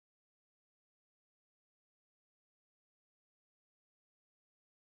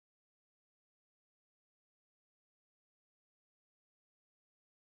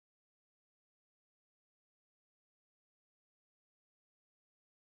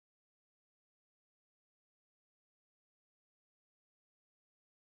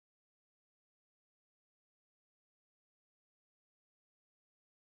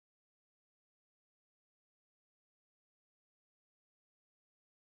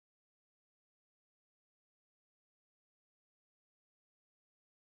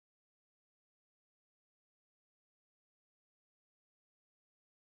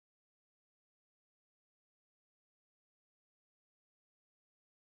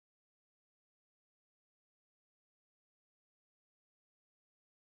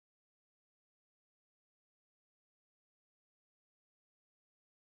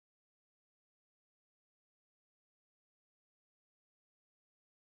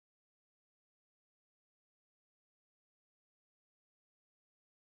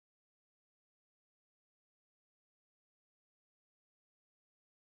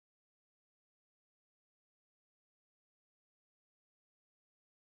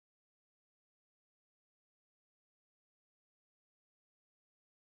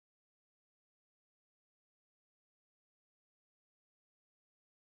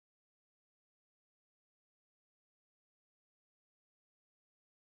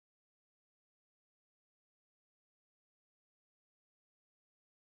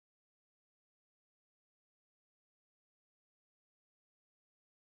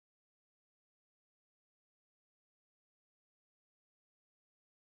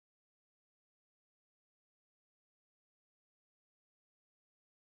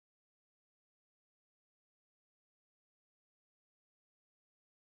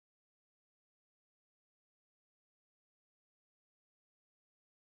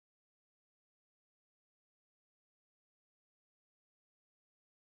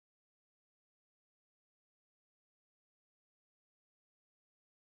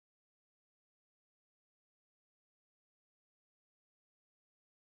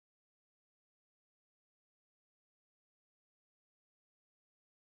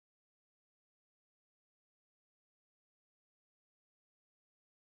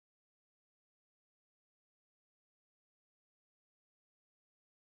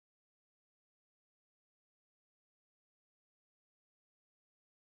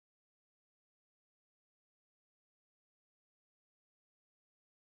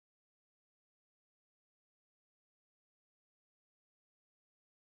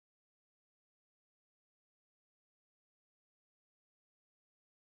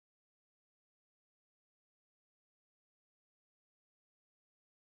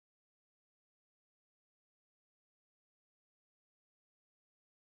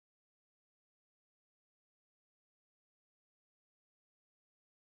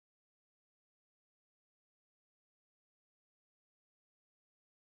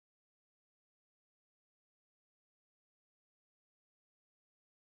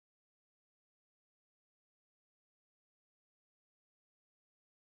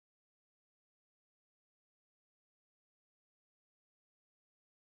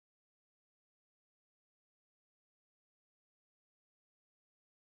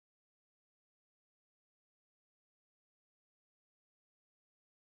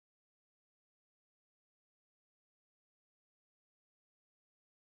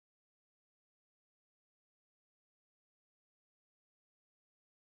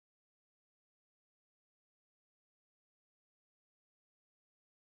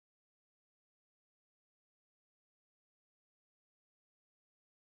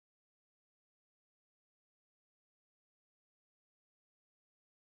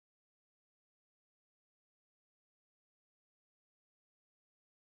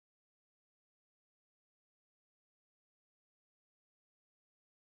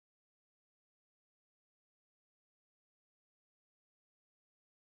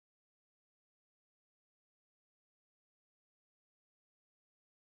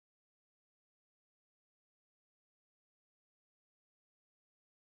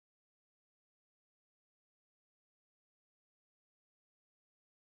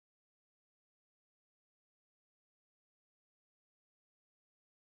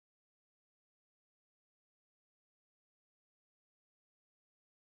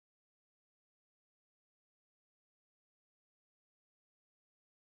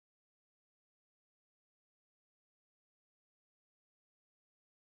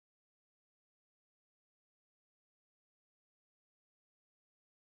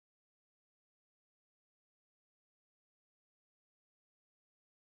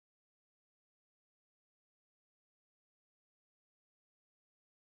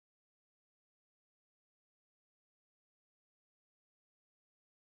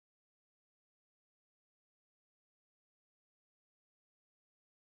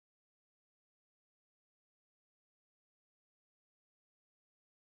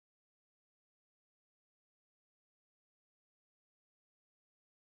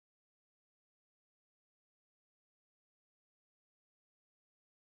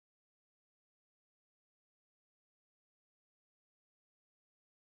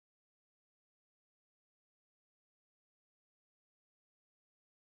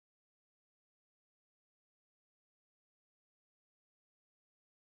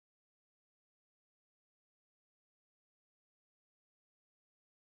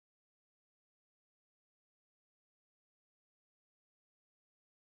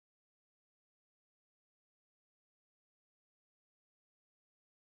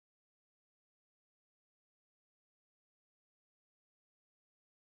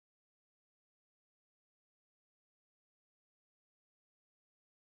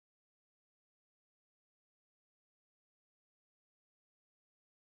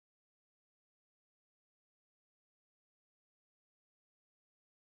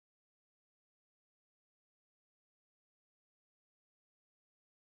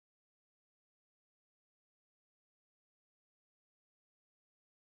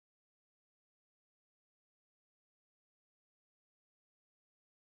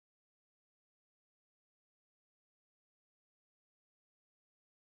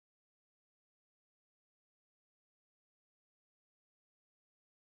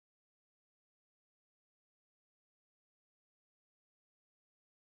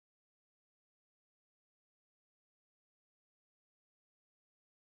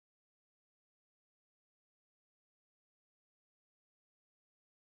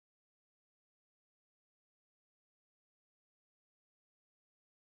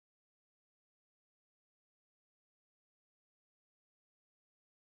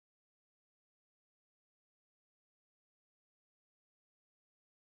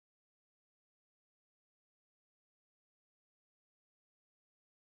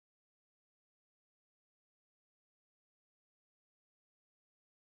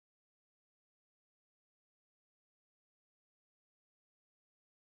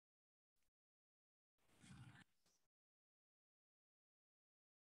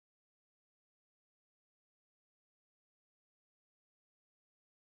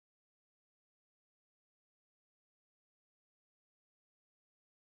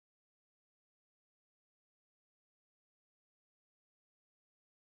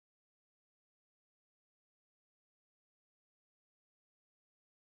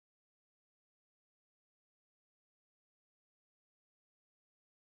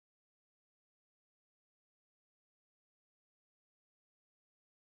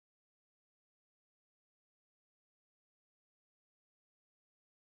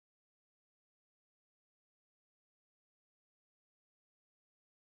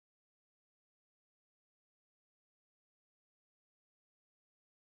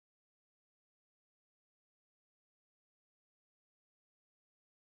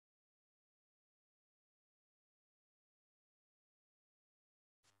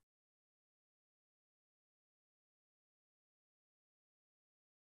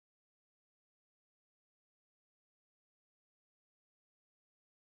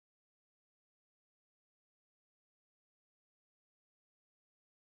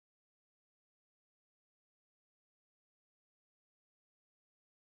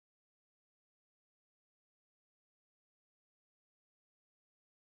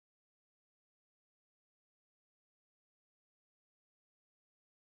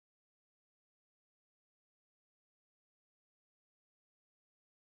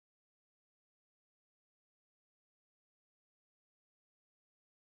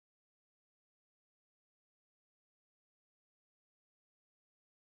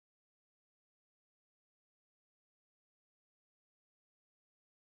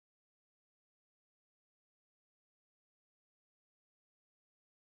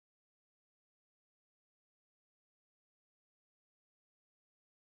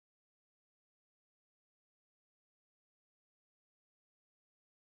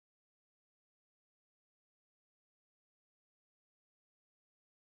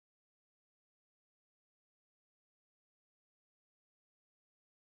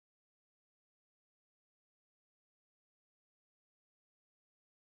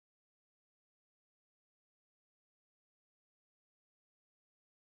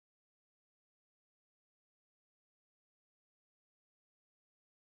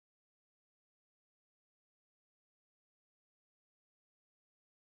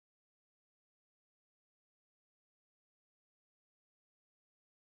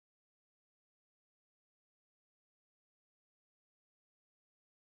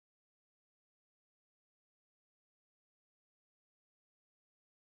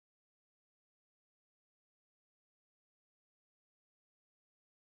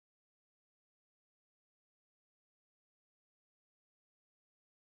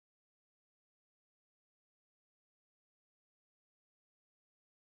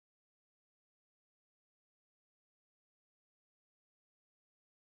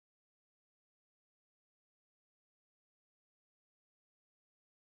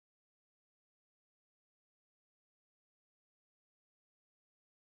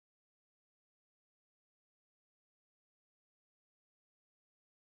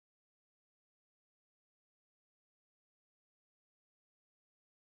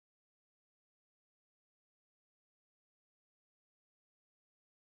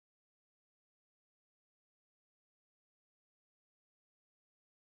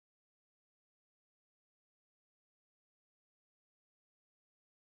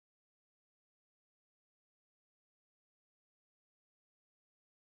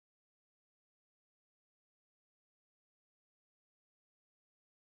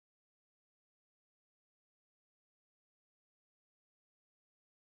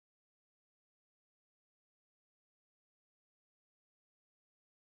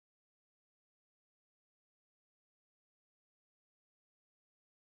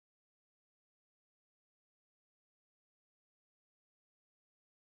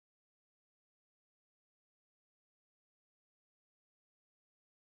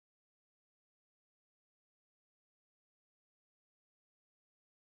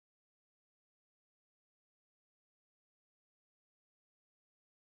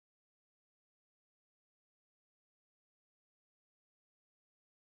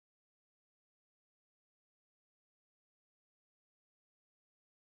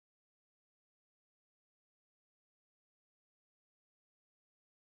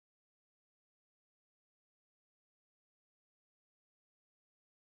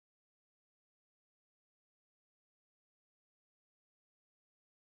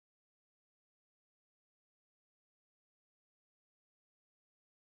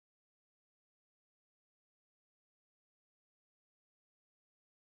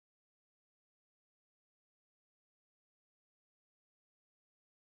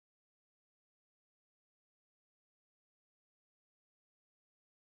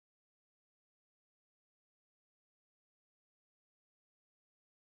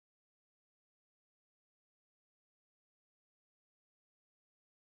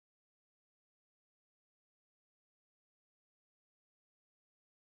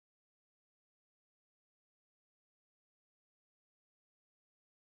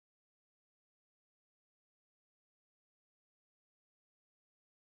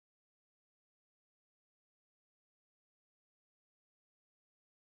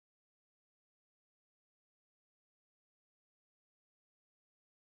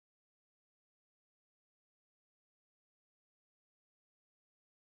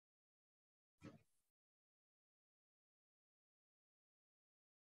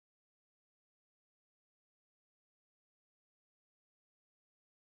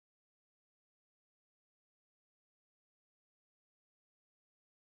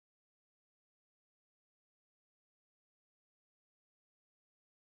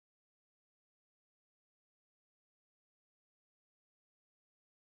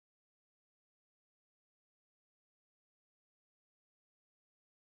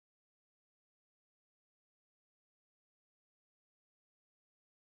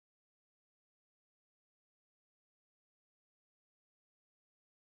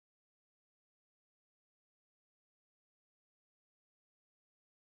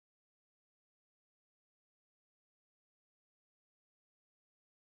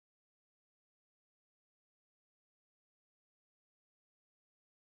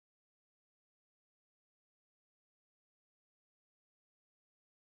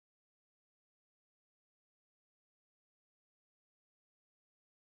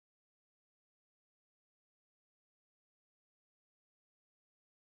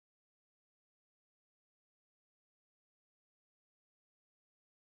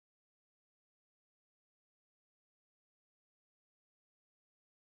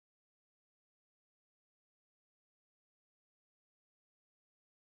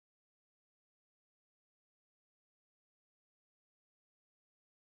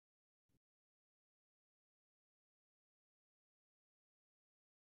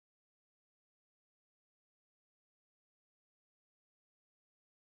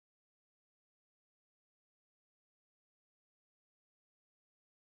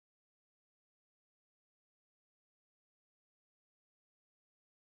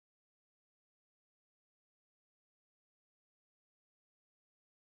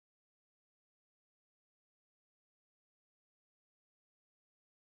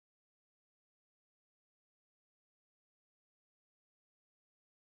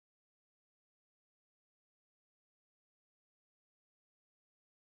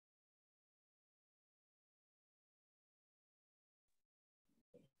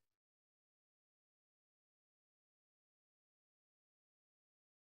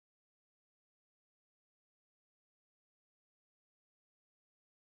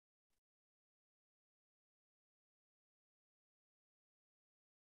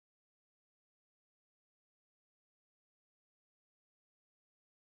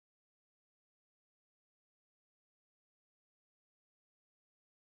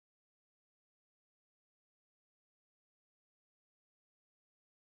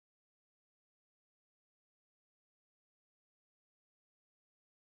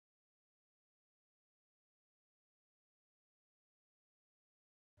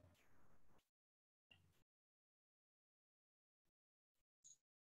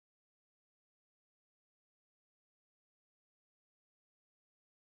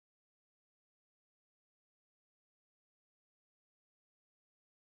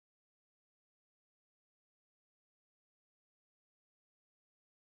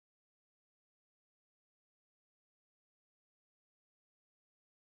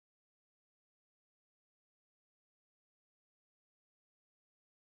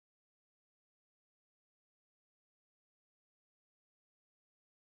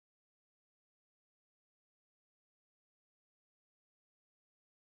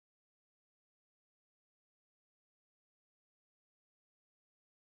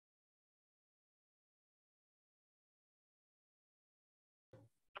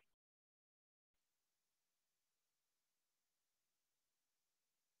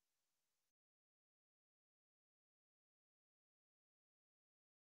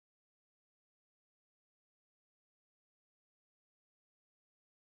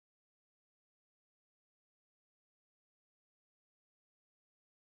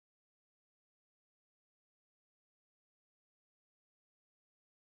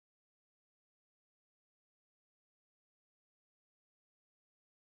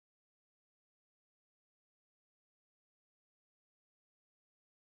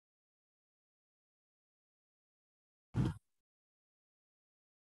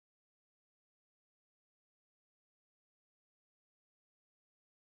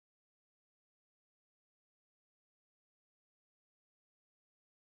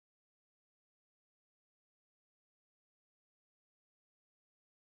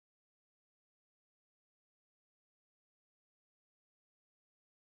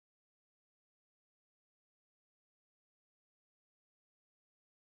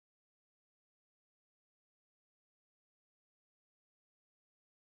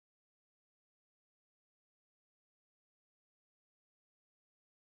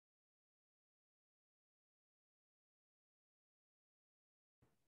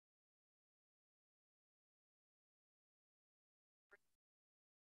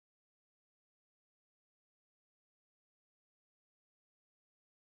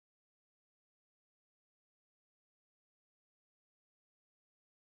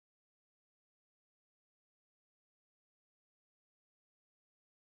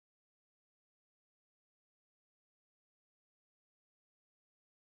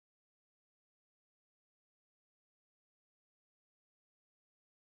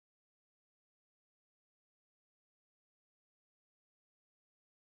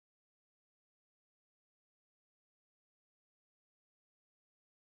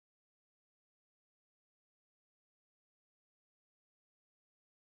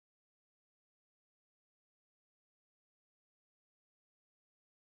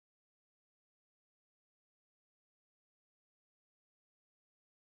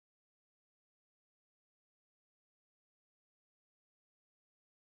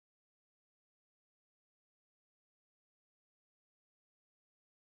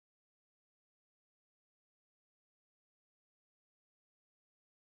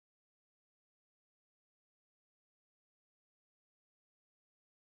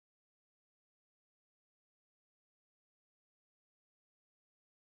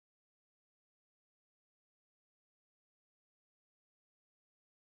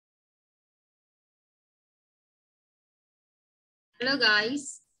Hello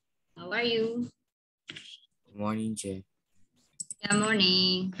guys, how are you? Good morning, Jay. Good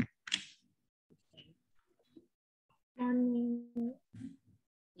morning. Morning.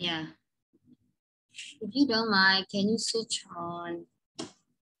 Yeah. If you don't mind, can you switch on?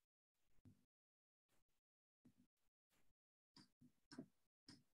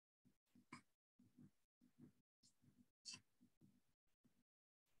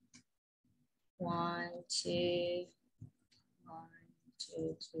 One, two,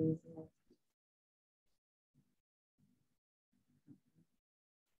 3.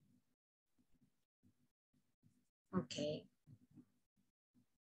 Okay.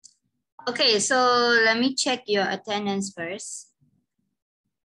 Okay, so let me check your attendance first.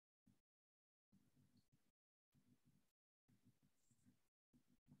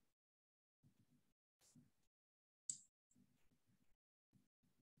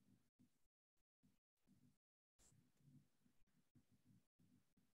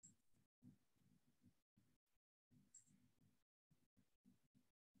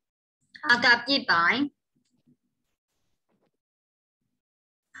 Akapi bai.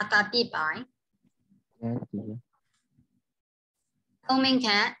 Akapi bai. Yes, teacher. Thông minh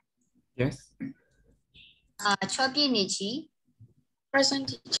cat. Yes. Choki nichi. Present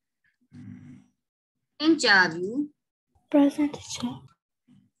teacher. Interview. Present teacher.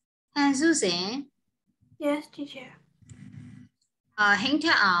 And Susan. Yes, teacher.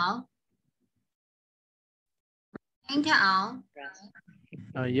 Hinta ao. Hinta ao.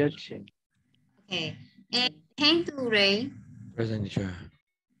 Yes, teacher. Okay. And hang to Ray. Present, teacher.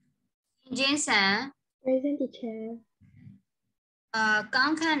 Jason. Present teacher.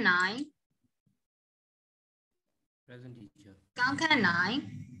 Count can 9. Present, teacher. Count can 9.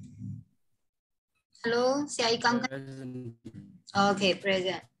 Hello, say count. Present. Okay,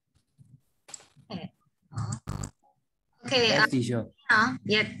 present. Okay. Okay. Yes, teacher.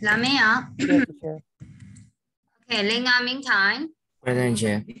 Yep, là mấy ạ? Yes, teacher. Okay, Linh Nga Minh Thái. Present,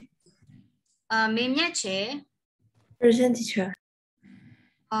 teacher. Mim Nhất Chế. Present teacher.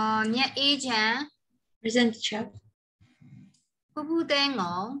 Nhất Y Chán. Present teacher. Phu Phu Tê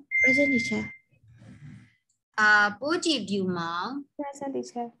Ngộ. Present teacher. Bố Chị Điều Mở. Present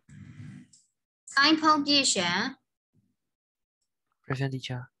teacher. Anh Phong Chia Sẻ. Present,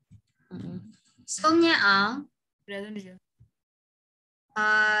 teacher. Sông Nhã Áo. Present, teacher.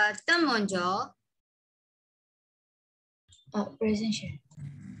 Tâm Môn Chó. Oh, present teacher.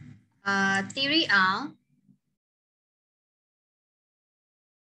 Tiri Áo.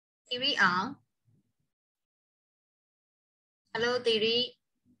 Tiri Áo. Hello, Tiri.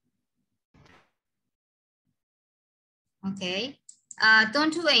 Okay.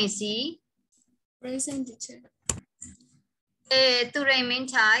 Tôn Thu Anh Sĩ. Present teacher. Tu Ray Minh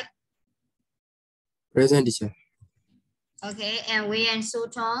Thái. Present, teacher. Okay, and we and so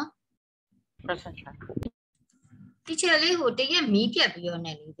on. Present teacher. Teacherလေးကိုတရက်မီးပြတ်ပြီးတော့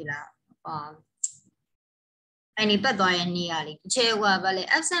နေလေဒီလားအဲ့ဒီပတ်သွားရဲ့နေရလေ teacher ကဘာလဲ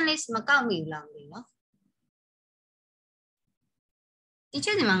absent list မကောက်မိဘူးလားမသိနော်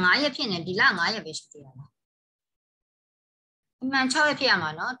teacher ဒီမှာ9ရက်ဖြစ်နေဒီလ9ရက်ပဲရှိသေးတာလားအမှန်6ရက်ဖြစ်ရမှာ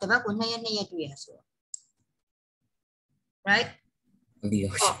နော်တပတ်ကို2ရက်တွေ့ရဆိုတော့ right ဟုတ်ပြီ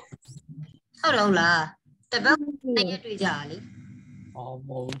ဟုတ်တော့လားတပတ်2ရက်တွေ့ကြတာလေ Oh, m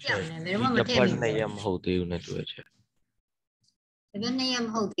ဟုတ် ပြော တယ် င်းနေဘယ်တော့မှမထည့် ပတ် ဘူး နှစ်ရက်မဟုတ်သေးဘူးနဲ့တွေ့ချက် တပတ်2ရက်မ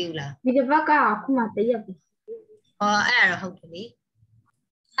ဟုတ်သေးဘူးလား ဒီတစ်ပတ်ကအခုမှတရက်ပဲ အဲ့ဒါတော့ဟုတ်တယ်လေ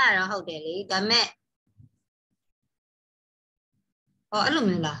အဲ့ဒါတော့ဟုတ်တယ်လေဒါပေမဲ့အဲ့လို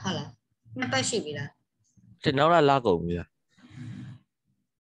မျိုးလားဟုတ်လားနှစ်ပတ်ရှိပြီလား ဒီနောက်လာကုန်ပြီလား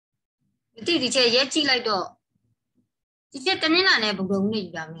မသိဒီချက်ရက်ကြည့်လိုက်တော့ဒီချက်တနင်္လာနဲ့ဘုံဘုံနဲ့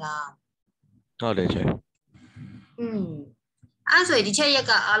ယူတာမလား ဟုတ်တယ်ချက် အဲ့ဆိုရင်ဒီချက်ရက်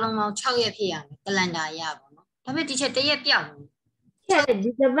ကအားလုံးပေါင်း6ရက်ဖြစ်ရမယ်ကလန်ဒါရပါတော့ဒါပေမဲ့ဒီချက်တစ်ရက်ပြောက်နေ ချက်ဒီ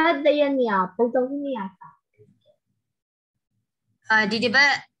တစ်ပတ်တရက်နေရပုံတုံးနေရတာ ဒီတစ်ပ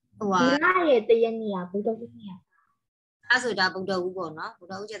တ်ဟိုဟာ ဒီလရဲ့တရက်နေရပုံတုံးနေရ အဲ့ဆိုဒါဗုဒ္ဓဦးပေါ့နော်ဗု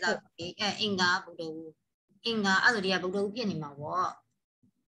ဒ္ဓဦးချက်တော့အင်္ဂါဗုဒ္ဓဦးအင်္ဂါအဲ့ဆိုဒီကဗုဒ္ဓဦးဖြစ်နေမှာပေါ့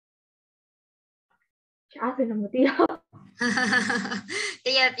ချားစင်မသိတော့ တ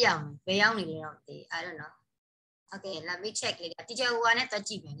ရက်ပြောက်ဘယ်ရောက်နေလဲတော့မသိ I don't know okay let me check လေး teacher ဟိုကနေတော့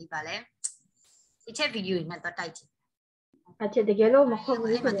ကြည့်ပြန်ဒီပါလဲဒီချက်ဗီဒီယိုနဲ့တော့တိုက်ကြည့် အချက်တကယ်လို့မဟုတ်ဘူး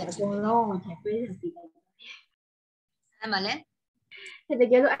ဆိုရင်အကုန်လုံးချက်ပေးနေပြီ အဲ့မှာလဲ ချက်တ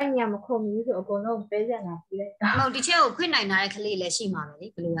ကယ်လို့အဲ့ညမခုံဘူးဆိုအကုန်လုံးပေးစံလာပြီးလိုက်တာ မဟုတ်ဒီချက်ကိုခွင့်နိုင်ထားတဲ့ကလေးလည်းရှိမှာပဲလေ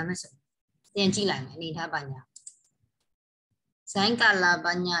ဘယ်လိုရမလဲဆိုပြန်ကြည့်လိုက်မယ်အနေထားပါညာဇိုင်းကာလာ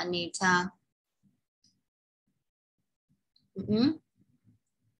ပါညာအနေထား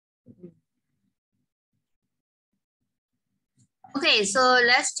Okay, so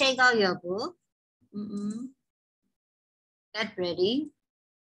let's check out your book. Get ready.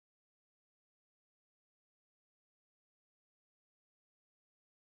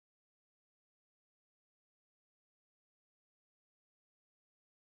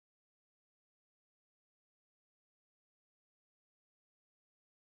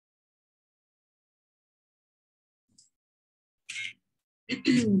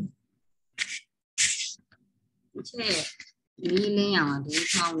 Okay, Mí lên à, đi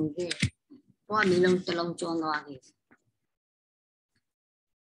mau đi. Qua mí lông tơ lông cho nó đi.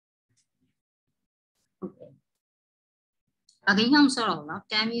 Okay. Cái không sao đâu, nó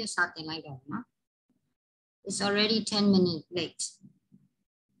time you something like that, no? It's already 10 minutes late.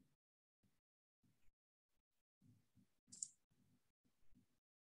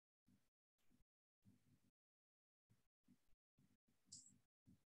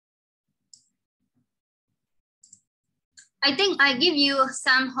 I think I give you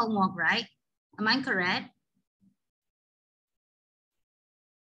some homework, right? Am I correct?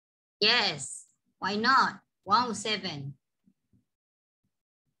 Yes. Why not? 107.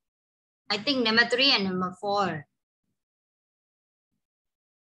 I think number 3 and number 4.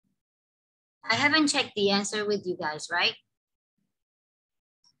 I haven't checked the answer with you guys, right?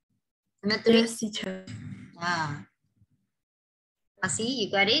 Number 3? Yes, teacher. Yeah. Pasi,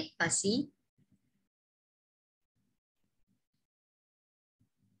 you got it? Pasi?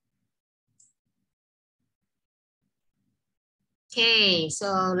 Okay,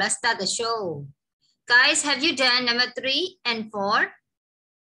 so let's start the show. Guys, have you done number 3 and 4?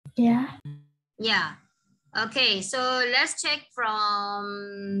 Yeah. Yeah. Okay, so let's check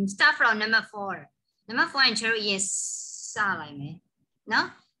start from number 4. Number 4 and cherry yes, no?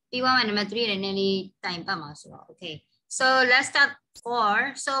 P1 and number 3 and nearly time as well. Okay, so let's start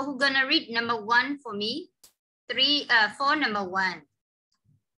 4. So who's gonna read number 1 for me? 4 number 1.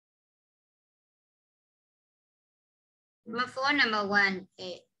 Number 4 number 1.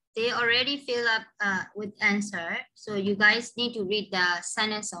 Okay. They already fill up with answer. So you guys need to read the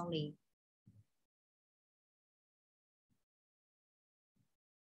sentence only.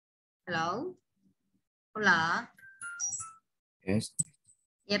 Hello? Hola? Yes.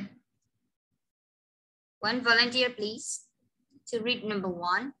 Yep. One volunteer, please, to read number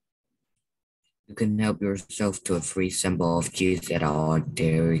 1. You can help yourself to a free sample of cheese at our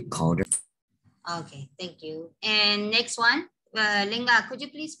dairy counter. Okay, thank you. And next one, Linga, could you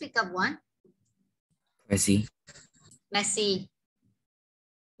please pick up one? Prezi. Messi.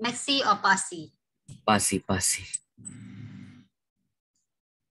 Messi or Pasi? Pasi.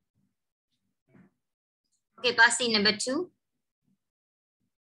 Okay, Pasi, number 2.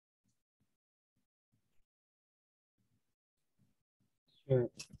 Sure.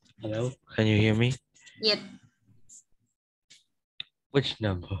 Hello, can you hear me? Yep, Which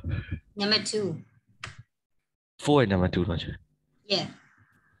number? number 2. 4 number 2, don't you? Yeah.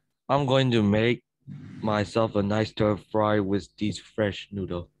 I'm going to make myself a nice stir fry with these fresh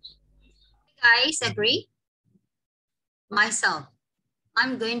noodles. Guys, agree? Myself.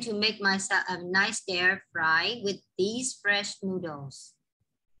 I'm going to make myself a nice stir fry with these fresh noodles.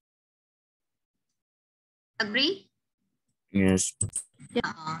 Agree? Yes.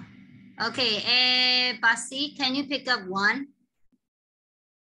 Okay, Pasi, can you pick up one?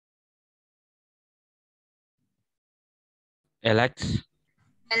 Alex?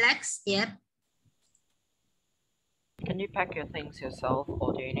 Alex, yep. Can you pack your things yourself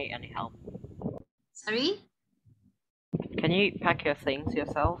or do you need any help? Sorry? Can you pack your things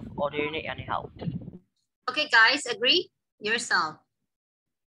yourself or do you need any help? Okay, guys, agree? Yourself.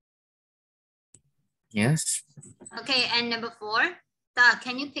 Yes. Okay, and number 4, Ta,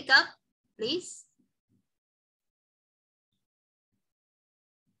 can you pick up, please?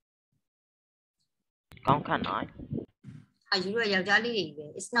 Con can I?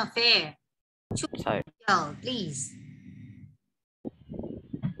 It's not fair. So, Yo, please.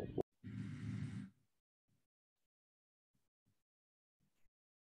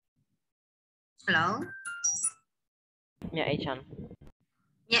 Hello? yeah, Achan.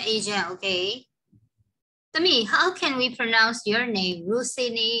 Yeah, Asia, okay. Tell me, how can we pronounce your name?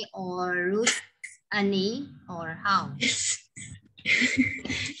 Rusini or Rusani or how?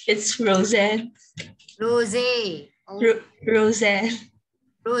 It's Roseanne. Rose. Oh, Roseanne.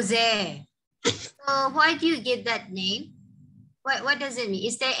 Rose. So why do you get that name? What does it mean?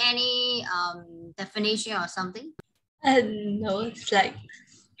 Is there any definition or something? No, it's like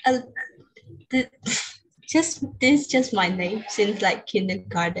this is just my name since like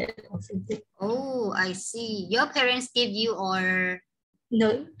kindergarten or something. Oh, I see. Your parents give you or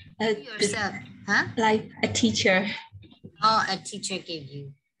No, you yourself? Huh? like a teacher. Oh, a teacher gave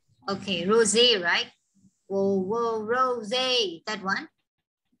you. Okay, rose, right? Whoa, whoa, rose. That one.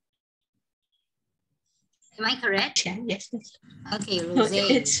 Am I correct? Yeah, yes, yes. Okay, No, rose.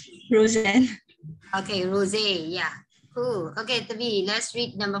 it's Roseanne. Okay, rose. Yeah. Cool. Okay, Tavi, let's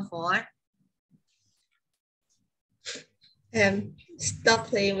read number 4. Stop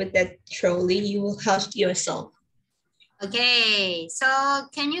playing with that trolley. You will hurt yourself. Okay, so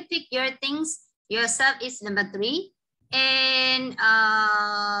can you pick your things yourself is number 3. And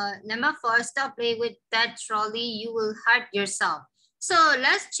number 4, stop playing with that trolley. You will hurt yourself. So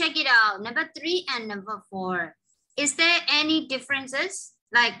let's check it out. Number 3 and number 4. Is there any differences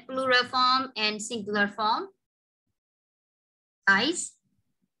like plural form and singular form? Guys,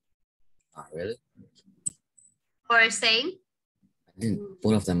 Not really. or same? I think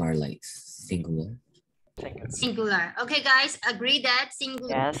both of them are like singular. Singular. Okay, guys, agree that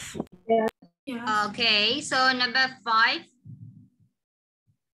singular. Yes. Okay, so number 5.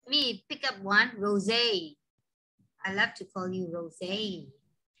 Me pick up one, Rose. I love to call you Rose.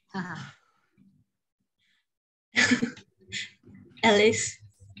 Alice.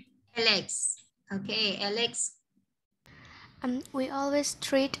 Alex. Okay, Alex. We always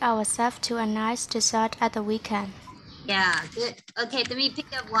treat ourselves to a nice dessert at the weekend. Yeah, good. Okay, let me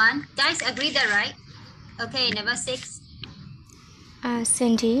pick up one. Guys, agree that, right? Okay, number 6.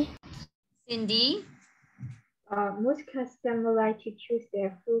 Cindy. Cindy. Most customers like to choose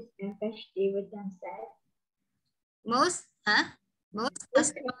their fruits and vegetables themselves. Most, huh? Most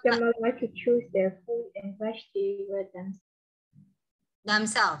Most customers like to choose their food and vegetables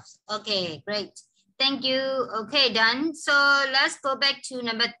themselves. Okay, great. Thank you. Okay, done. So let's go back to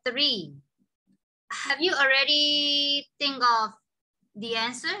number 3. Have you already think of the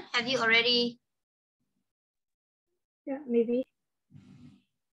answer? Have you already? Yeah, maybe.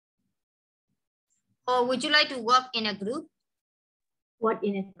 Or would you like to work in a group? What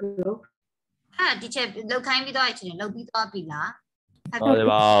in a group? Teacher, လောက်ခိုင်းပြီးတော့အချင်းလောက်ပြီးတော့ပြီလား ဟုတ်တယ်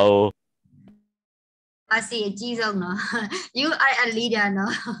ပါဘူး I see အကြီးဆုံးနော် You are a leader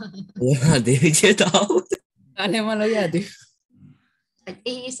နော် They get out.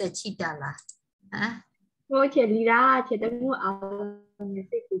 He is a cheater လား Huh? ဟိုချေလီတာချေတမျိုးအောင်နေ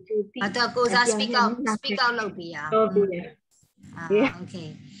စိတ်ကိုကြိုပြီး အတော့ကိုစား speak out လုပ်ပေးရ တော့ပြီးတယ် Yeah. Okay.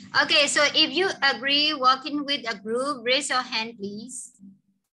 Okay, so if you agree working with a group, raise your hand, please.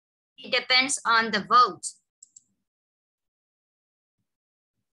 It depends on the vote.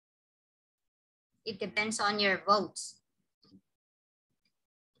 It depends on your votes.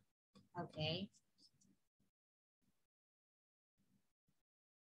 Okay.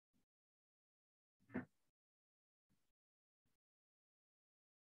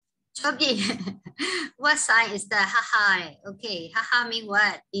 Chobi, what sign is the haha? Okay, haha mean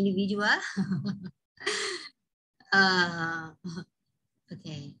what? Individual?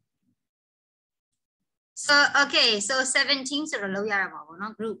 Okay. So, okay, so 17 so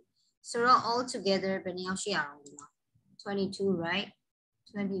the group. So all together, 22, right?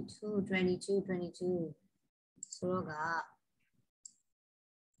 22, 22, 22. So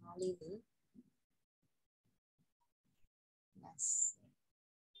yes.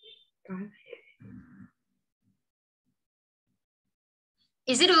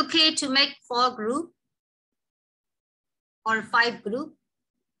 Is it okay to make 4 group or 5 group?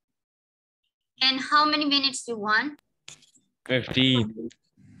 And how many minutes do you want? 15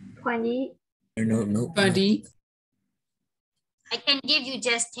 20. No. 20. I can give you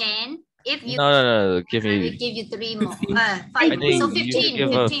just 10. If you no give I will me give you 3 more. 5 I more. So think 15. you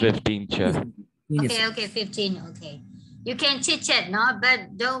give her 15. 15 chair. Okay, 15. Okay. You can chit chat, no?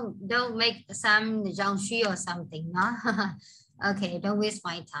 But don't make some jiangxu or something, no? Okay, don't waste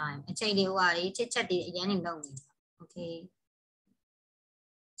my time. I tell you what, chit chat okay.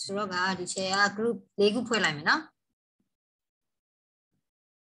 So the chair group 4 ခုဖွဲ့လိုက်မယ်နော်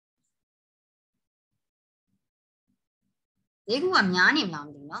 4 ခုကများနေမလားမ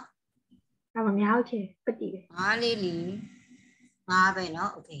သိဘူးเนาะ ဒါမှများချေပတ်တည်တယ် 5လေးလီ5ပဲเนาะ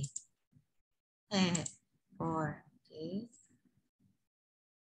Okay. 4. Okay.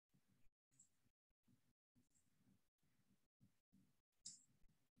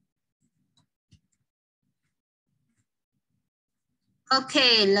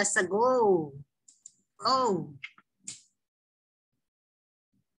 Okay, let's go. Oh.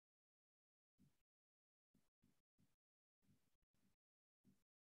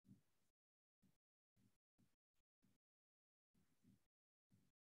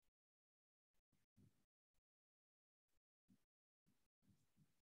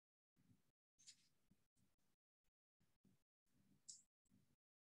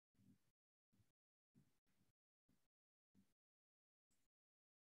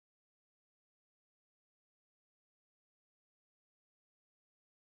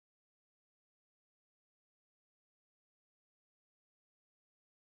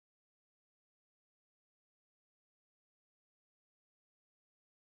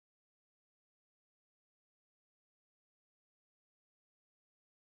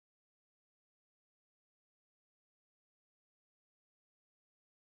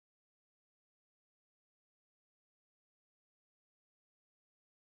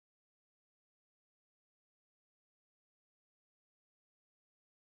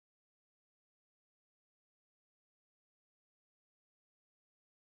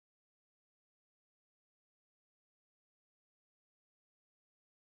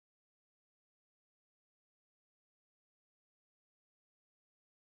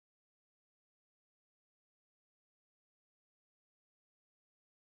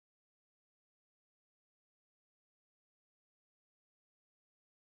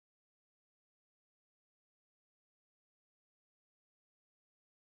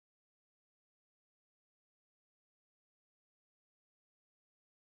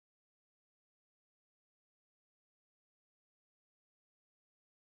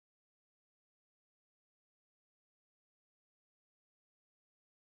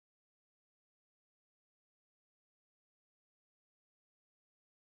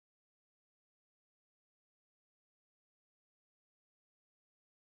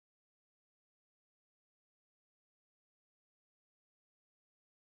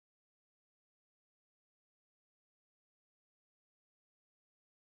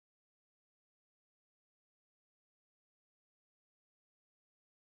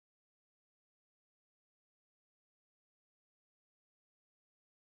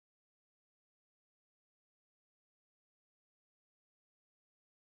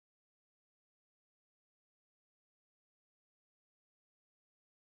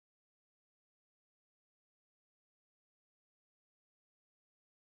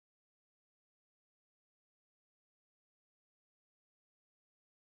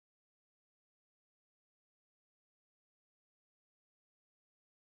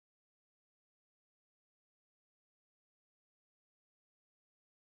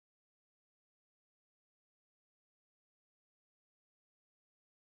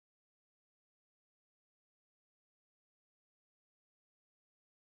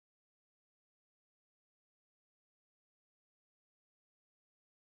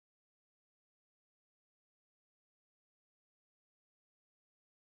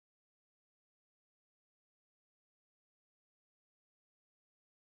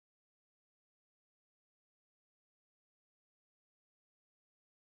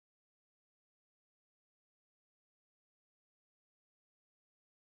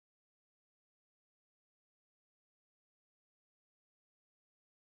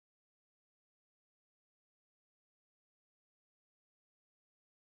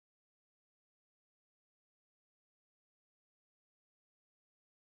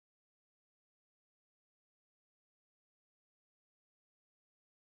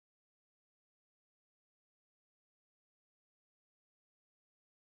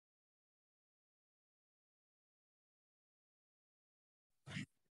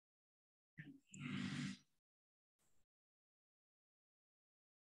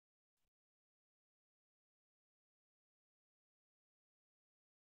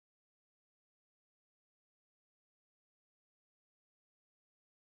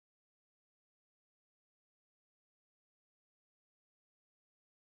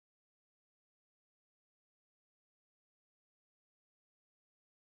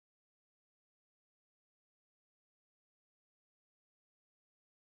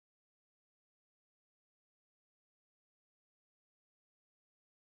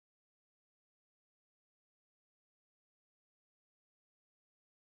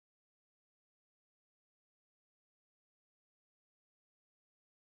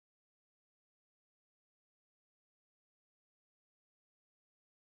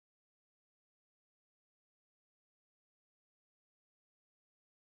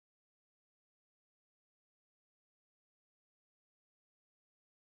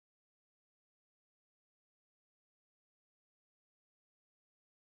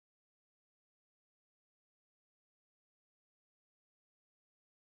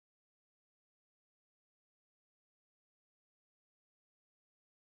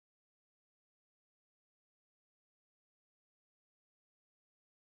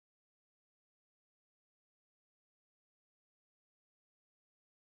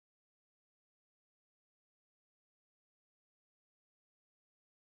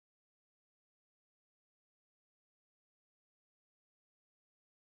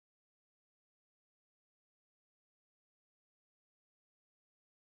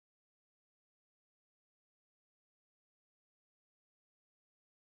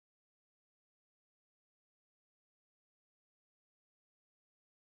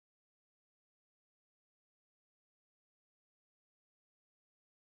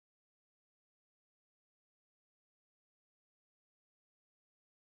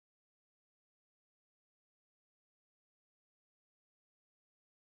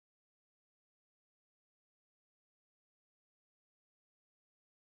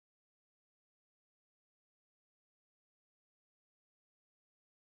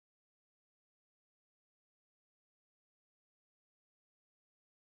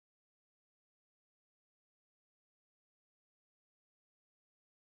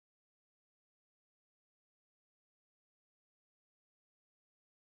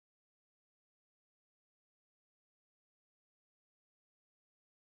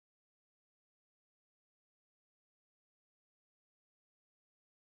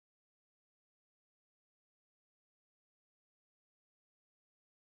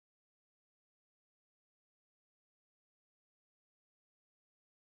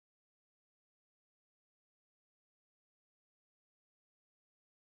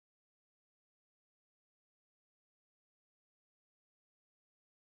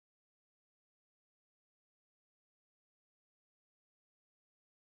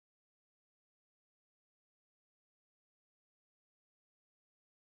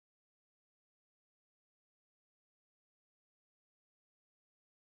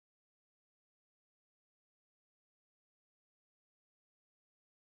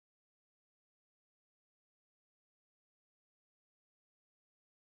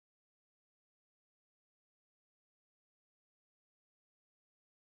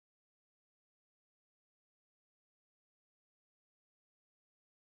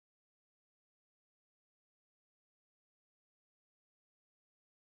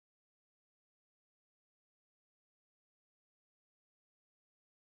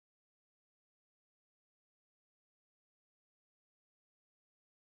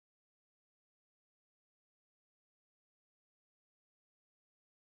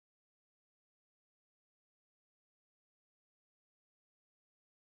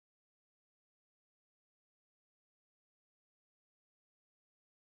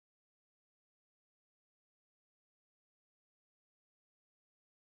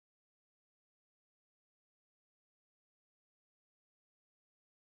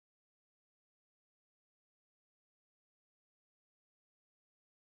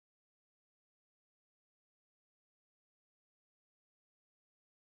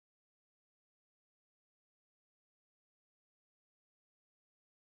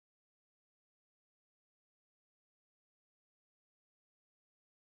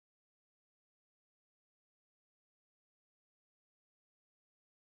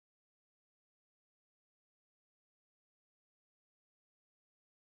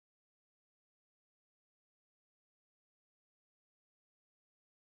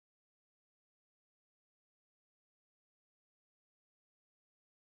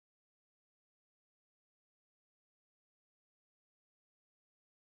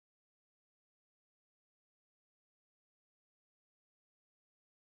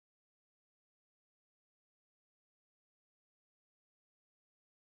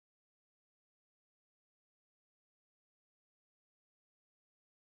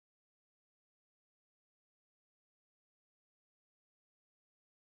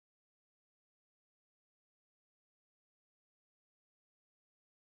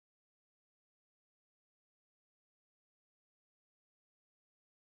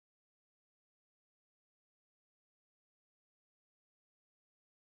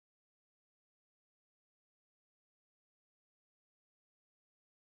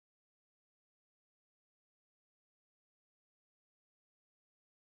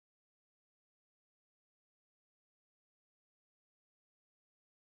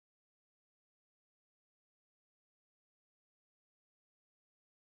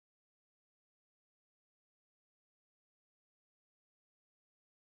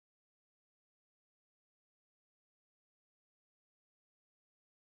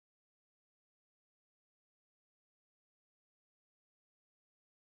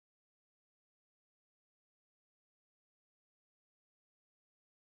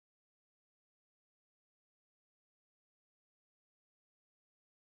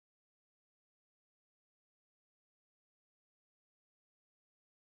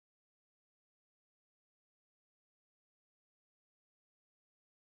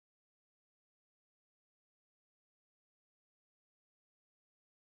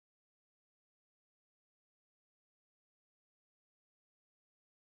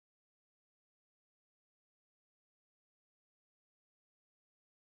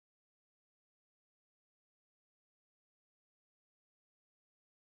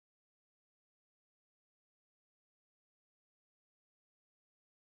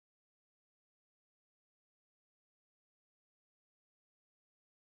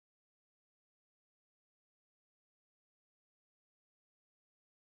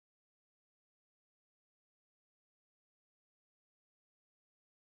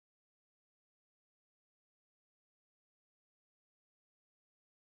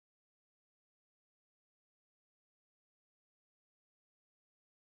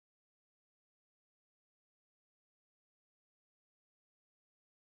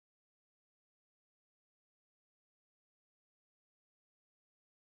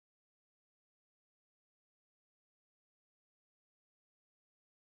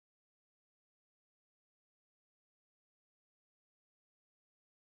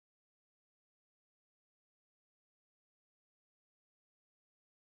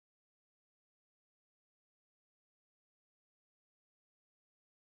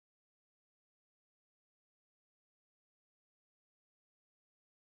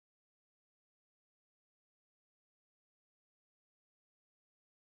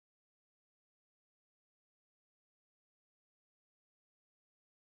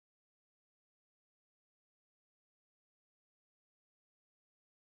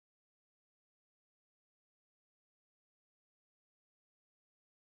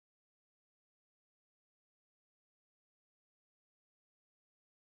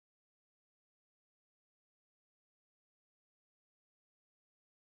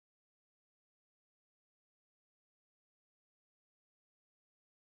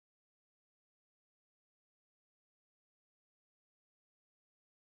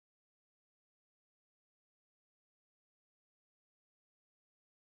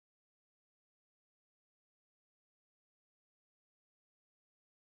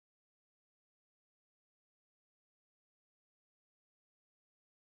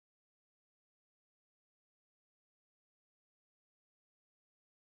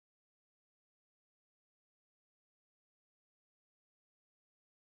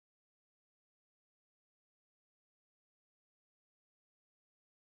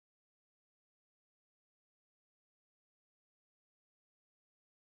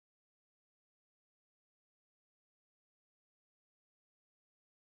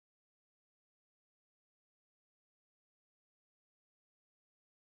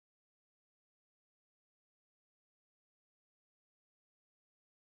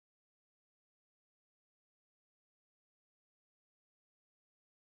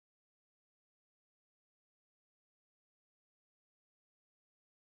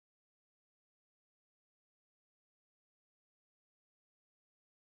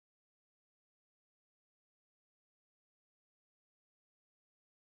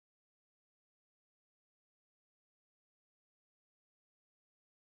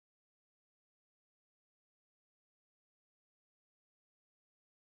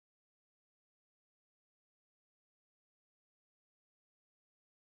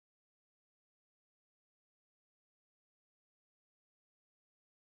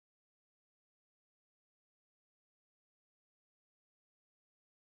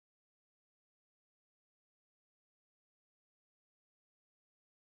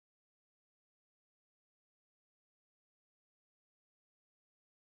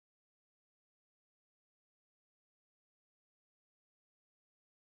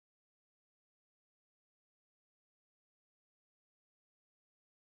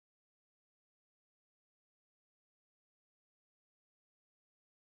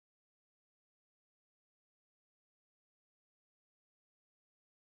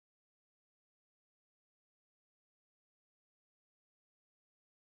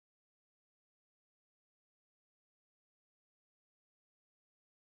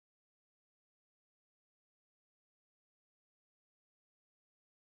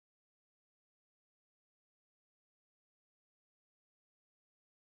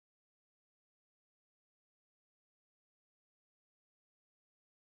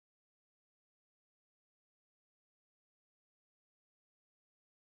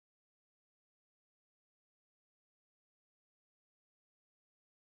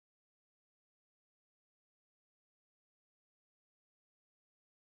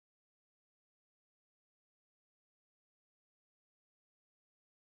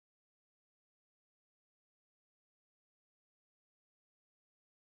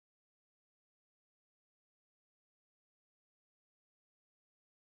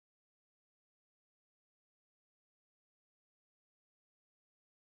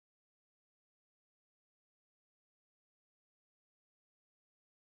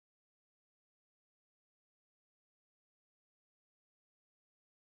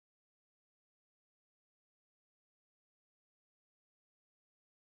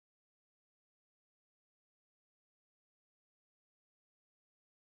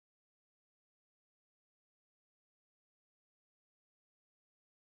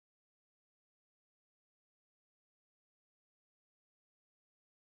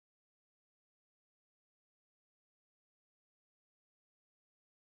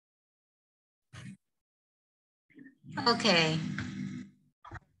 Okay.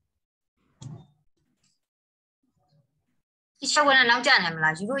 Teacher ဝင်တော့ကြာနေမ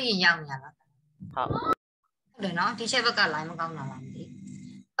လားယူလို့ရင်ရောက်နေရလား ဟုတ်တယ်နော် teacher ဘက်က line မကောင်းတာလားမသိ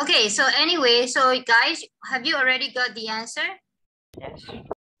Okay, so anyway, so guys, have you already got the answer? Yes.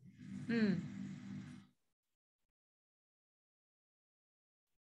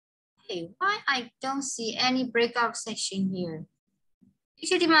 Hey, why I don't see any breakout section here?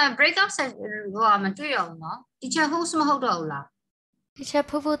 Teacher ဒီမှာ breakout section ဟိုမတွေ့ရဘူးနော် Teacher host မဟုတ်တော့ဘူးလား Teacher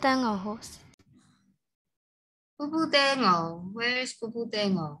Poo Tango host. Poo Tango, where is Poo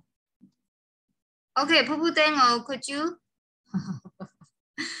Tango? Okay, Poo Tango, could you?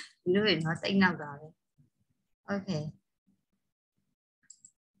 You know it, not think now, darling. Okay.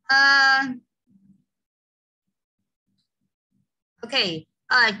 Okay.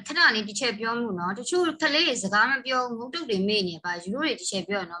 ခဏလေးတစ်ချက်ပြောမှုเนาะတချို့ကလေးတွေစကားမပြောငုတ်တုတ်တွေမေ့နေပါယူလို့တွေတစ်ချက်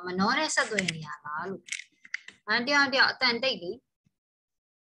ပြောเนาะမနှောတဲ့ဆက်သွယ်နေရလားလို့တယောက်အတန်တိတ်လေ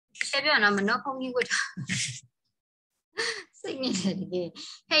တစ်ချက်ပြောเนาะမနှောဖုံးကြီးဝတ်တာစိတ်နေတယ်တကယ်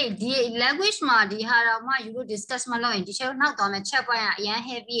Hey ဒီ language မှာဒီဟာတော့မှယူလို့ discuss မလုပ်ရင်ဒီချက်နောက်တော့မှ chat point ကအရင်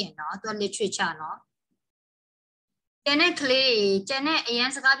heavy ရเนาะသူ literature เนาะကျန်တဲ့ကလေးကျန်တဲ့အရင်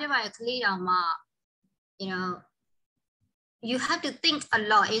စကားပြောပါရဲ့ကလေးတောင်မှ you know you have to think a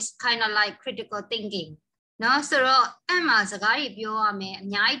lot. It's kind of like critical thinking. No, so Emma စကားတွေပြောရမယ်အ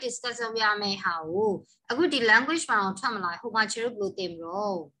များကြီး discuss လုပ်ရမယ်ဟာကိုအခုဒီ language မှာတော့ထွက်မလာဟိုမှာချေလို့ဘယ်လိုတင်မ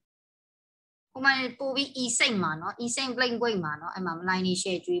လို့ဟိုမှာပို့ပြီး e စိတ်မှာเนาะ e စိတ် plain မှာเนาะအဲ့မှာ line နေ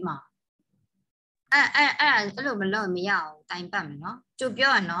share ကျွေးမှာအဲ့လိုမလုပ်မရအောင်တိုင်ပတ်မယ်เนาะကြို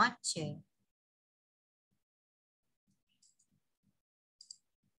ပြောရเนาะချေ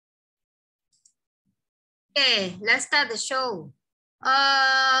Okay, let's start the show.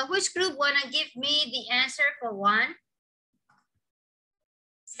 Which group wanna give me the answer for one?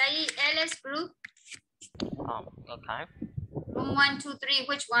 Say LS group. Okay. Room 1, 2, 3.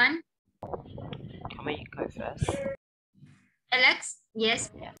 Which one? Can we go first? Alex?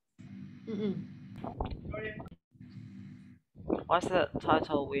 Yes. Yeah. What's the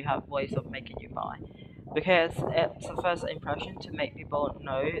title? We have ways of making you buy. Because it's a first impression to make people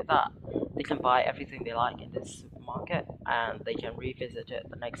know that they can buy everything they like in this supermarket and they can revisit it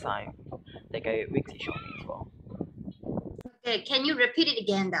the next time they go weekly shopping as well. Okay, can you repeat it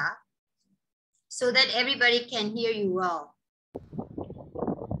again, Da? So that everybody can hear you well.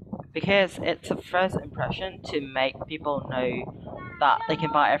 Because it's a first impression to make people know that they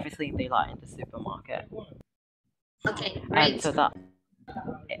can buy everything they like in the supermarket. Okay, great. And so that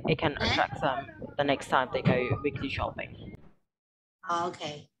it can attract them the next time they go weekly shopping.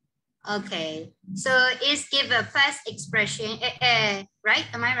 Okay. Okay. So it's give a first expression, right?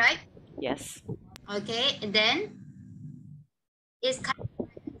 Am I right? Yes. Okay. And then it's kind of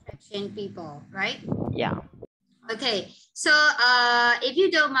attraction people, right? Yeah. Okay. So if you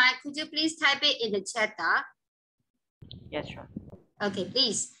don't mind, could you please type it in the chat? Yes, sure. Okay,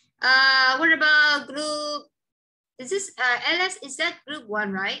 please. What about group? This is LS, is that group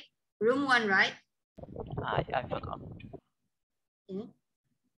 1, right? Room 1, right? I forgot. Yeah.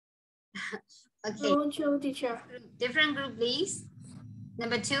 Okay. Room teacher. Different group, please.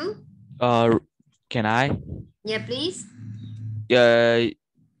 Number 2. Can I? Yeah, please.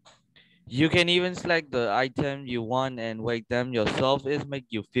 You can even select the item you want and weight them yourself. It make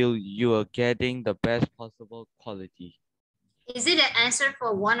you feel you are getting the best possible quality. Is it an answer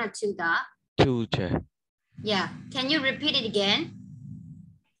for 1 or 2, Da? 2, Chair. Yeah. Can you repeat it again?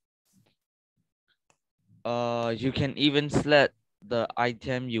 You can even select the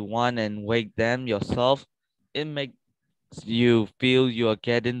item you want and weight them yourself. It makes you feel you are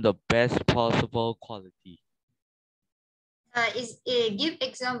getting the best possible quality. Give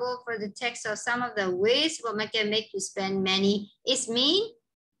example for the text of some of the ways what can make you spend money. Is mean.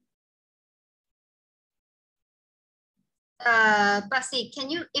 Pasi,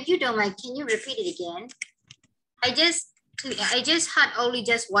 can you, if you don't mind, can you repeat it again? I just had only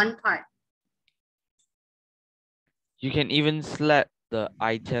just one part. You can even select the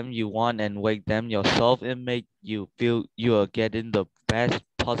item you want and weight them yourself. It make you feel you are getting the best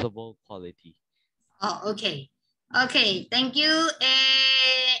possible quality. Oh, okay. Okay, thank you.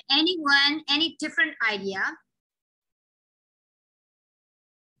 Anyone, any different idea?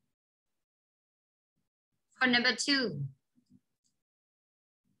 For number 2.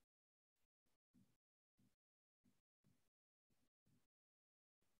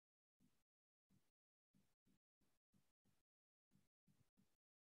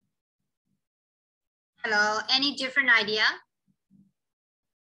 Hello, any different idea?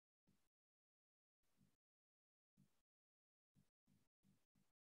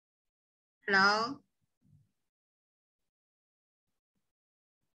 Hello?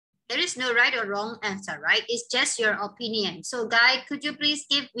 There is no right or wrong answer, right? It's just your opinion. So guys, could you please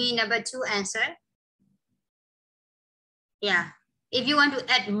give me number 2 answer? Yeah. If you want to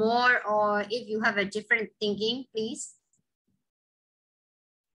add more or if you have a different thinking, please.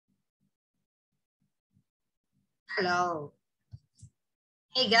 Hello.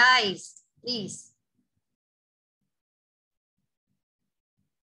 Hey guys, please.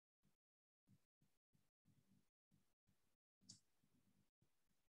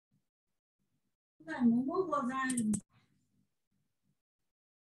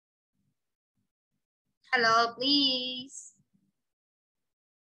 Hello, please.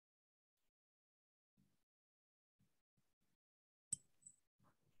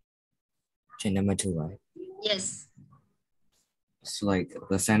 Number 2, right? Yes. It's like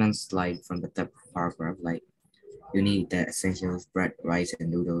the sentence like from the top paragraph, like you need the essentials, bread, rice,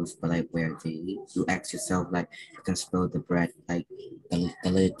 and noodles, but like where they you ask yourself like you can smell the bread, like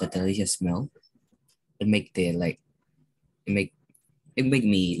the delicious smell. It make the like it make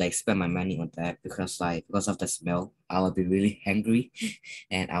me like spend my money on that because of the smell. I will be really hungry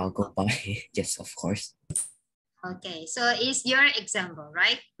and I will go buy yes, of course. Okay, so it's your example,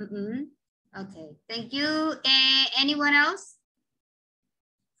 right? Okay, thank you. Anyone else?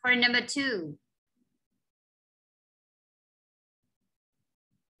 For number 2.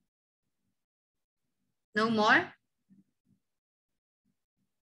 No more?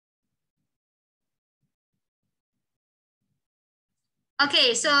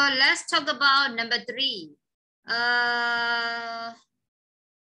 Okay, so let's talk about number 3.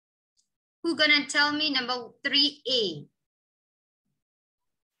 Who gonna tell me number 3A?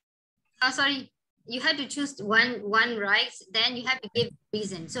 Oh, sorry, you had to choose one, right? Then you have to give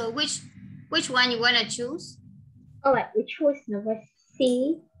reason. So which one you wanna choose? All right, we choose number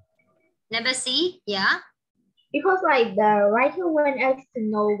C. Number C, yeah. Because like the writer wants us to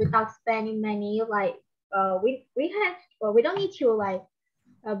know without spending money, like we don't need to like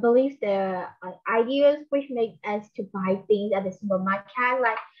believe the ideas which make us to buy things at the supermarket.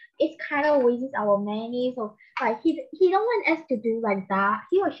 Like it's kind of wastes our money. So like he don't want us to do like that.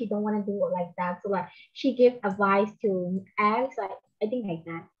 He or she don't want to do it like that. So like she give advice to us. Like I think like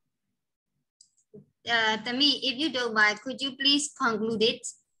that. Tami, if you don't mind, could you please conclude it?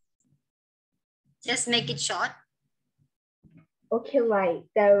 Just make it short. Okay, right.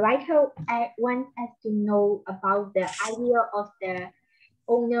 The writer wants us to know about the idea of the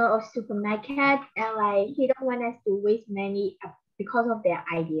owner of supermarket, and like he don't want us to waste money because of their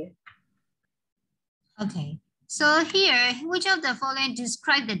idea. Okay. So here, which of the following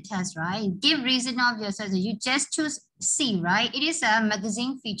describe the test, right? Give reason of your answer. You just choose C, right? It is a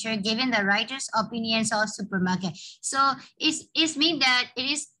magazine feature giving the writer's opinions of supermarket. So it's mean that it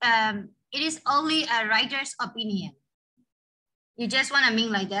is only a writer's opinion. You just want to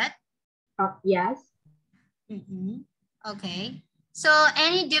mean like that? Yes. Okay. So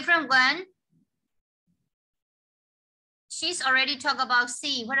any different one? She's already talked about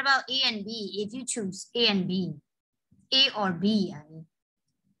C. What about A and B? If you choose A and B, A or B, I mean.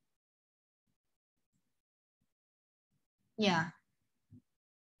 Yeah.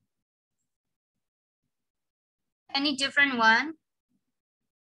 Any different one?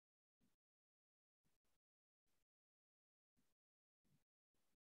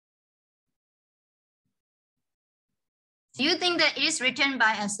 Do you think that it is written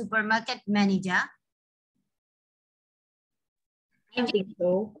by a supermarket manager? I think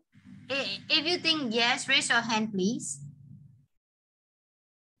so. If you think yes, raise your hand, please.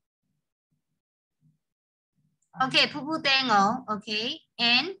 Okay, Pupu Tengo. Okay,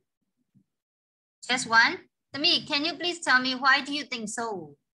 and just one. Tami, can you please tell me why do you think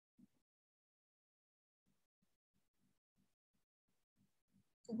so?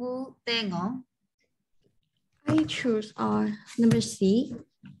 Pupu Tengo. I choose number C.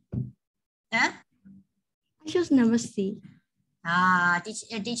 Huh? I choose number C.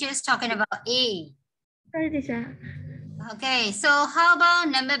 Teacher is talking about A. Sorry, teacher. Okay, so how about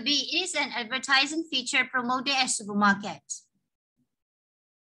number B? It is an advertising feature promoted at supermarkets.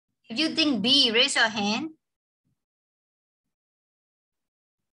 If you think B, raise your hand.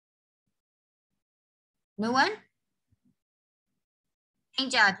 No one?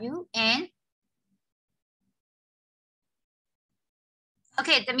 Thank you. And?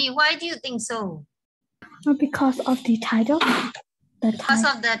 Okay, Tami, why do you think so? Because of the title. Because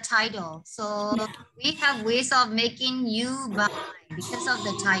of the title. So we have ways of making you buy because of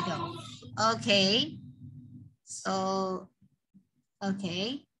the title. Okay. So,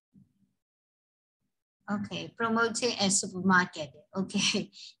 okay. Okay, promoting a supermarket. Okay.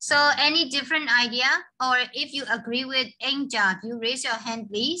 So any different idea? Or if you agree with Engjab, you raise your hand,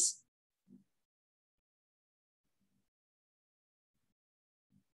 please.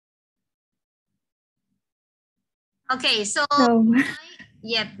 Okay, so No.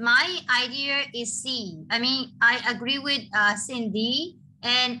 my idea is C. I mean, I agree with Cindy.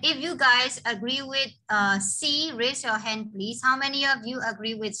 And if you guys agree with C, raise your hand, please. How many of you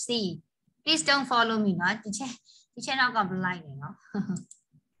agree with C? Please don't follow me, no? Teacher not gonna like you know.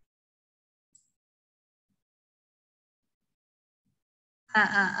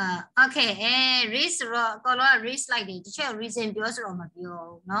 Okay, risk ကိုတော့ risk လိုက်တယ်တချို့ reason ပြောဆိုတော့မပြော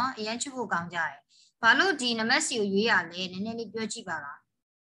เนาะအရင်ချစ်ဖို့ကောင်းကြတယ်ဘာလို့ဒီနံပါတ် C ကိုရွေးရလဲနည်းနည်းလေးပြောကြည့်ပါလား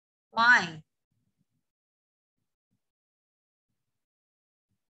why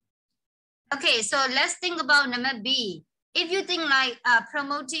okay so let's think about number B if you think like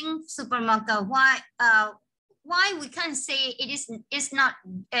promoting supermarket why we can't say it's not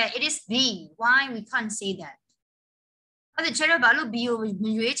it is B why we can't say that အဲ့ဒါကျတော့ဘာလို့ B ကိုမ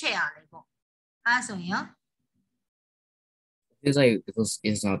ရွေးချယ်ရလဲပေါ့အဲ့ဆိုရင် It's like because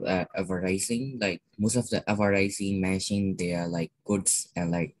it's not advertising. Like most of the advertising mention they are like goods and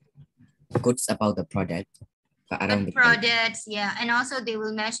like goods about the product, but I don't the think like, products, yeah, and also they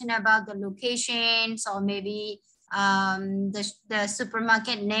will mention about the locations or maybe the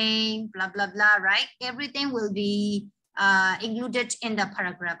supermarket name, blah blah blah, right? Everything will be included in the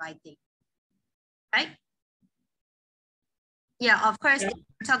paragraph, I think, right? Yeah, of course,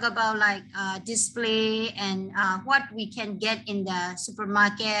 they talk about like display and what we can get in the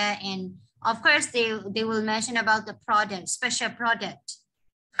supermarket, and of course they will mention about the product, special product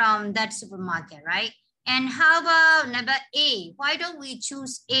from that supermarket, right? And how about number A? Why don't we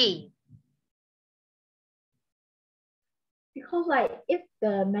choose A? Because like if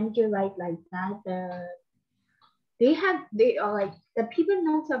the manager like that, they are like the people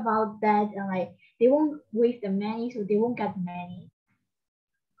knows about that and like they won't waste the money, so they won't get money.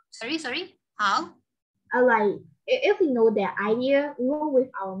 Sorry, how? Like if we know their idea, we won't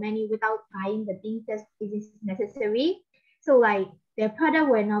waste our money without buying the things that is necessary. So like their product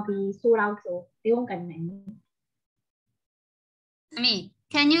will not be sold out, so they won't get money. I mean,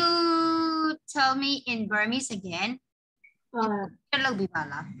 can you tell me in Burmese again? Hello,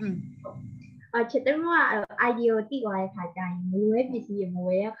 Bibala. ချက်တုံးက idea ကိုတိသွားတဲ့ခါကျရင်မလိုတဲ့ပစ္စည်းတွေမဝ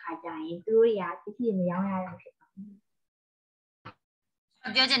ယ်တဲ့ခါကျရင်သူတို့တွေကပစ္စည်းတွေမရောင်းရတော့ဖြစ်သွားတ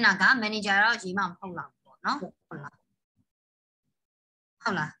ယ်ပြောချင်တာက manager တော့ရေးမှမဟုတ်လားပေါ့နော်ဟုတ်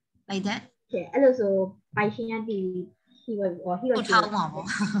လား like that အဲ့လိုဆိုပိုင်ရှင်ကဒီ he was ထောက်မှာပေါ့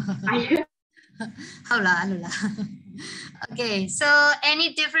ဟုတ်လားအဲ့လိုလား okay so any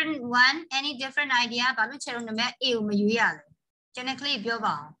different one any different idea ဘာလို့ချေတော့နံပါတ် A ကိုမရွေးရလဲကျွန်တော်ကလေးပြော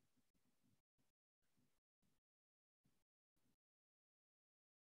ပါအောင်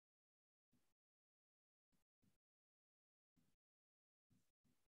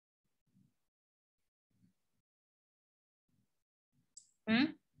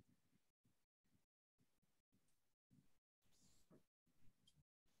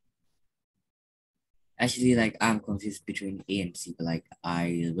actually like I'm confused between A and C, but like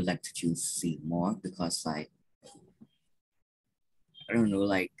I would like to choose C more because like I don't know,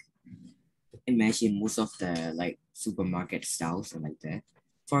 like imagine most of the like supermarket styles and like that.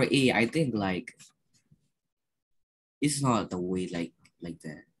 For A, I think like it's not the way like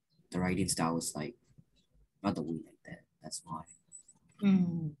the writing style is like not the way like that. That's why.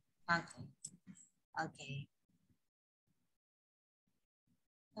 Okay.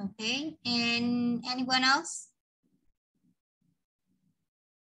 Okay, and anyone else?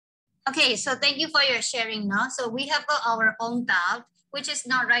 Okay, so thank you for your sharing now. So we have got our own thought, which is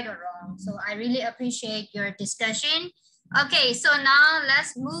not right or wrong. So I really appreciate your discussion. Okay, so now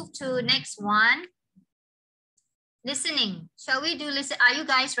let's move to next one. Listening. Shall we do listen? Are you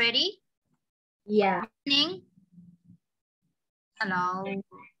guys ready? Yeah. Listening. Hello.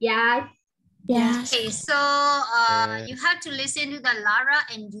 Yes. Yes. Okay, so you have to listen to the Lara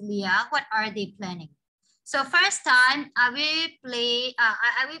and Julia. What are they planning? So first time, I will play.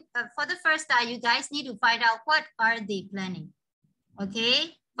 I will for the first time, you guys need to find out what are they planning.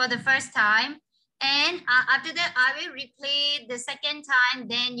 Okay, for the first time, and after that, I will replay the second time.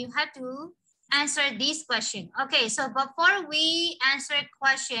 Then you have to answer this question. Okay, so before we answer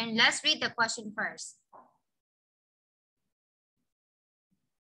question, let's read the question first.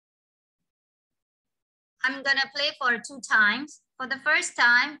 I'm gonna play for 2 times. For the first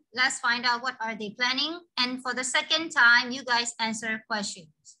time, let's find out what are they planning. And for the second time, you guys answer questions.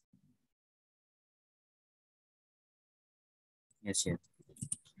 Yes, yeah.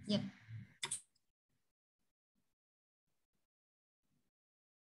 Yep.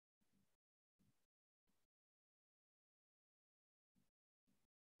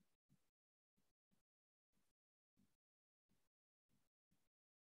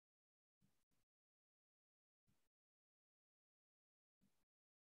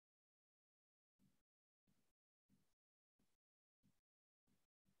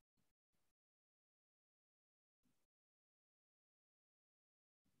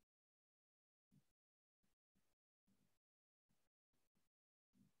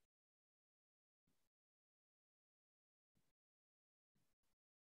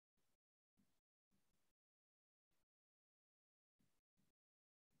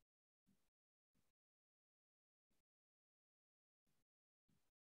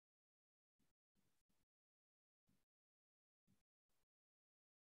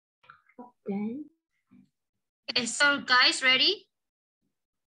 Then Okay, so guys, ready?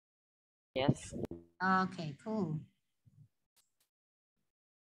 Yes. Okay, cool.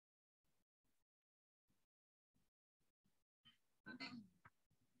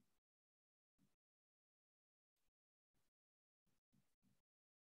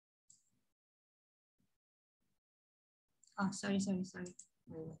 Oh, sorry.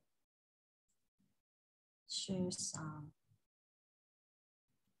 Wait. Share some.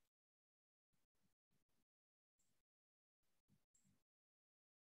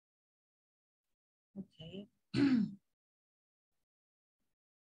 Okay.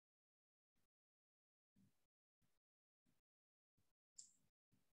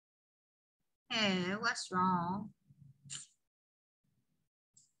 Hey, what's wrong?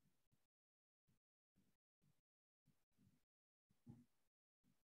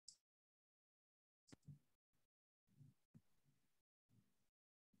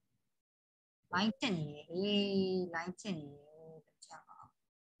 Lighten.